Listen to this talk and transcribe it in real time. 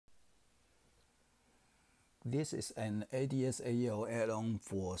This is an ADS-AEO add-on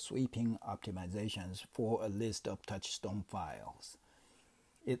for sweeping optimizations for a list of touchstone files.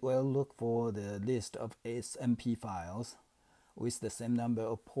 It will look for the list of SnP files with the same number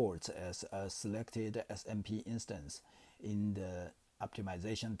of ports as a selected SnP instance in the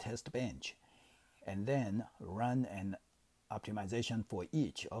optimization test bench, and then run an optimization for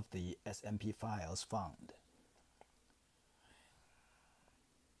each of the SnP files found.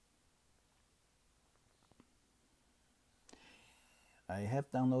 I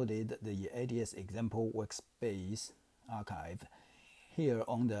have downloaded the ADS example workspace archive. Here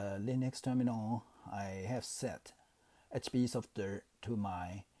on the Linux terminal, I have set EEsof to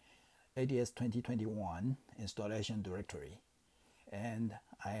my ADS 2021 installation directory, and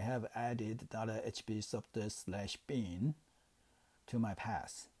I have added $EEsof/bin to my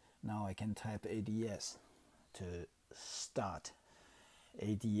path. Now I can type ADS to start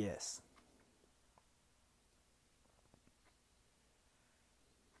ADS.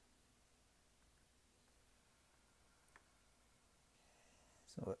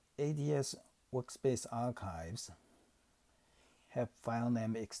 So ADS workspace archives have file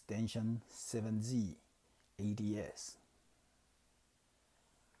name extension 7z ADS.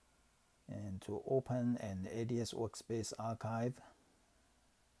 And to open an ADS workspace archive,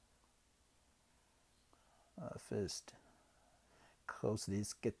 first close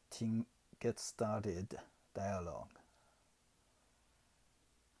this Get Started dialog.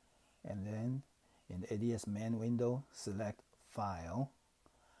 And then in ADS main window, select File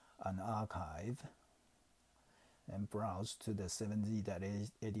and Archive, and browse to the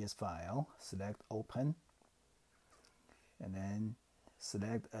 7z.ads file, select Open, and then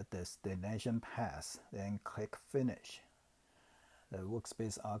select a destination path, then click Finish. The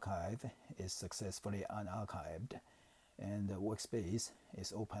workspace archive is successfully unarchived, and the workspace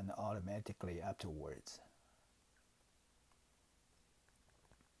is opened automatically afterwards.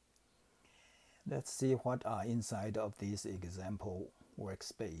 Let's see what are inside of this example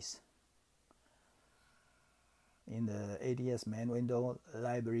workspace. In the ADS main window,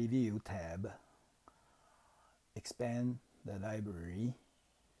 Library View tab, expand the library.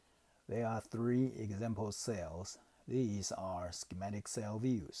 There are 3 example cells. These are schematic cell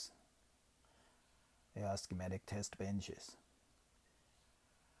views. They are schematic test benches.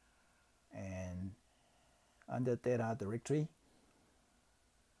 And under data directory,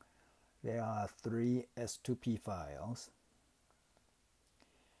 there are 3 S2P files.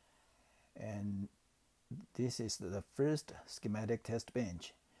 And this is the first schematic test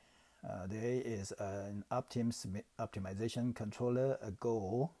bench. There is an optimization controller, a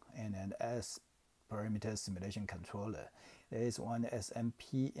goal, and an S parameter simulation controller. There is one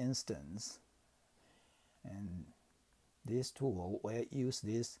SnP instance, and this tool will use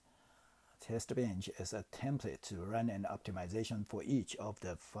this test bench as a template to run an optimization for each of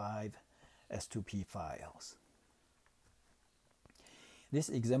the 5 S2P files. This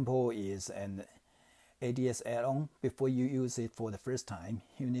example is an ADS add-on. Before you use it for the first time,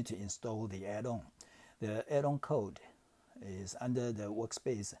 you need to install the add-on. The add-on code is under the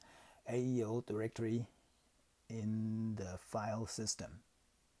workspace AEO directory in the file system.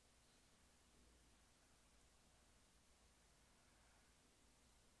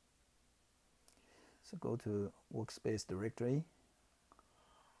 So go to workspace directory,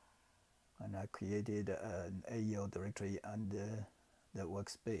 and I created an AEO directory under the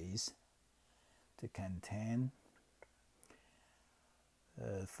workspace to contain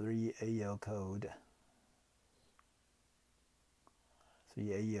 3 AEO code, 3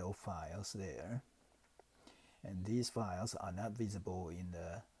 AEO files there, and these files are not visible in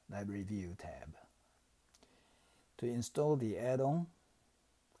the Library View tab. To install the add-on,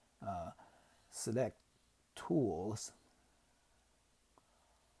 select Tools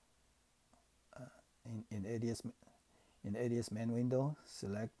in ADS main window,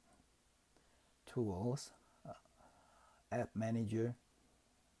 select Tools, App Manager,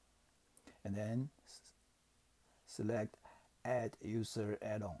 and then select Add User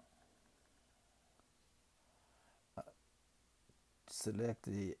Add-on. Select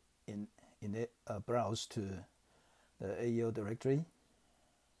the browse to the AEO directory,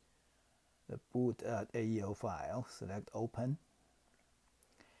 the boot.aeo file, select Open,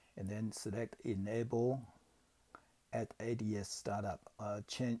 and then select Enable at ADS Startup.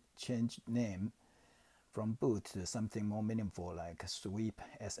 Change name from boot to something more meaningful like Sweep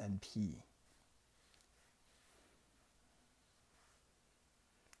SnP.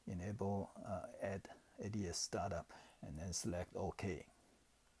 Enable at ADS Startup, and then select OK.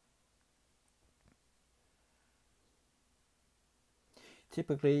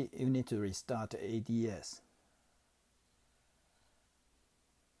 Typically, you need to restart ADS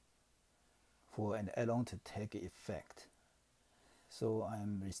for an add-on to take effect. So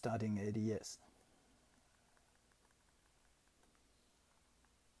I'm restarting ADS.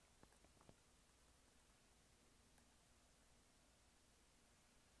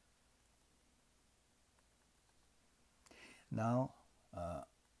 Now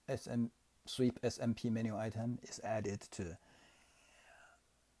sweep SnP menu item is added to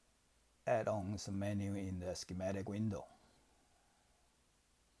add-ons menu in the schematic window.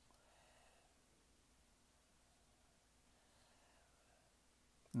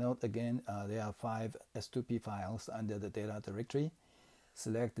 Note again, there are 5 S2P files under the data directory.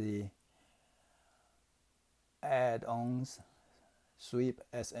 Select the add-ons sweep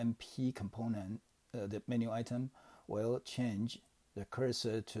SnP component, the menu item will change the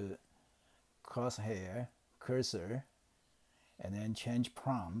cursor to crosshair cursor, and then change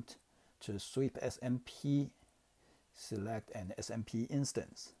prompt to sweep SnP. Select an SnP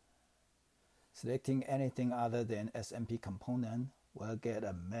instance. Selecting anything other than SnP component will get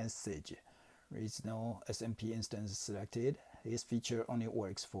a message. There is no SnP instance selected. This feature only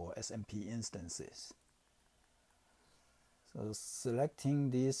works for SnP instances. So selecting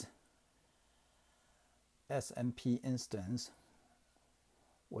this SnP instance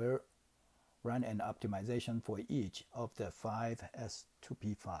will run an optimization for each of the 5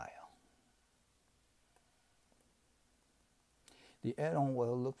 S2P files. The add-on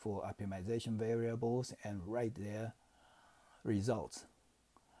will look for optimization variables and write their results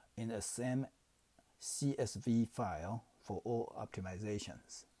in the same CSV file for all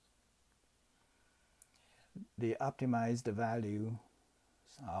optimizations. The optimized values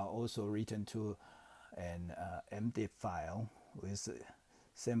are also written to an MDIF file with the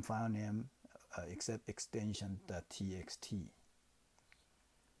same file name except extension .txt.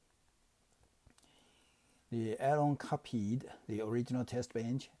 The add-on copied the original test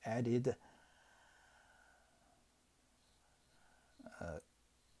bench, added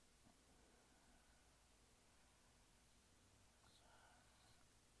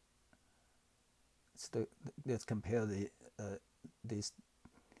let's compare this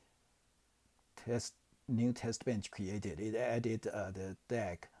new test bench created. It added the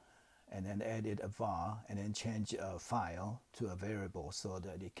DAG and then added a var and then changed a file to a variable so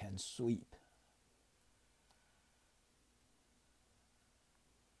that it can sweep.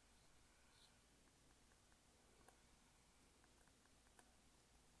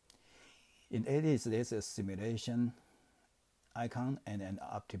 In ADS, there's a simulation icon and an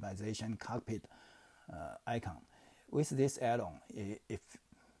optimization cockpit icon. With this add-on,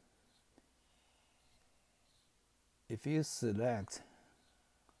 if you select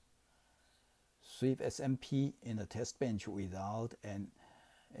sweep SnP in the test bench without an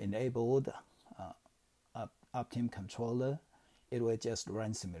enabled Optim controller, it will just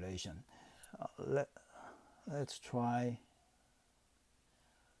run simulation. Let's try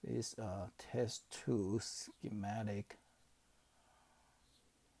this test2 schematic.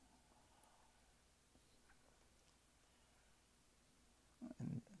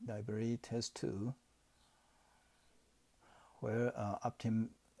 Library test2, where Optim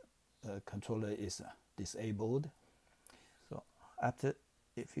controller is disabled. So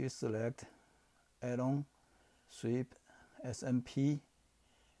if you select add-on sweep SnP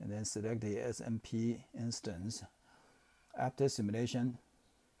and then select the SnP instance, after simulation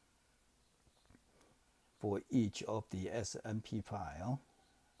for each of the SnP file,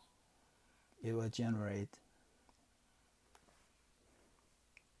 it will generate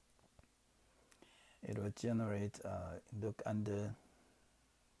look under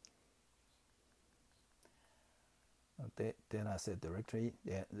data set directory.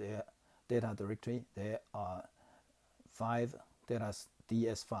 Data directory, there are 5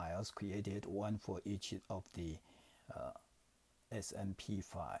 DS files created, one for each of the SnP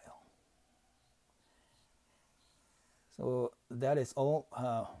file. So that is all.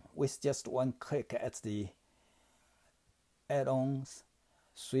 With just one click at the add-ons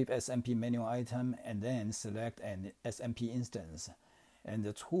sweep SnP menu item and then select an SnP instance, and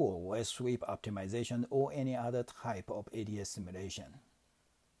the tool will sweep optimization or any other type of ADS simulation.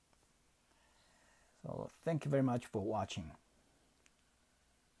 So thank you very much for watching.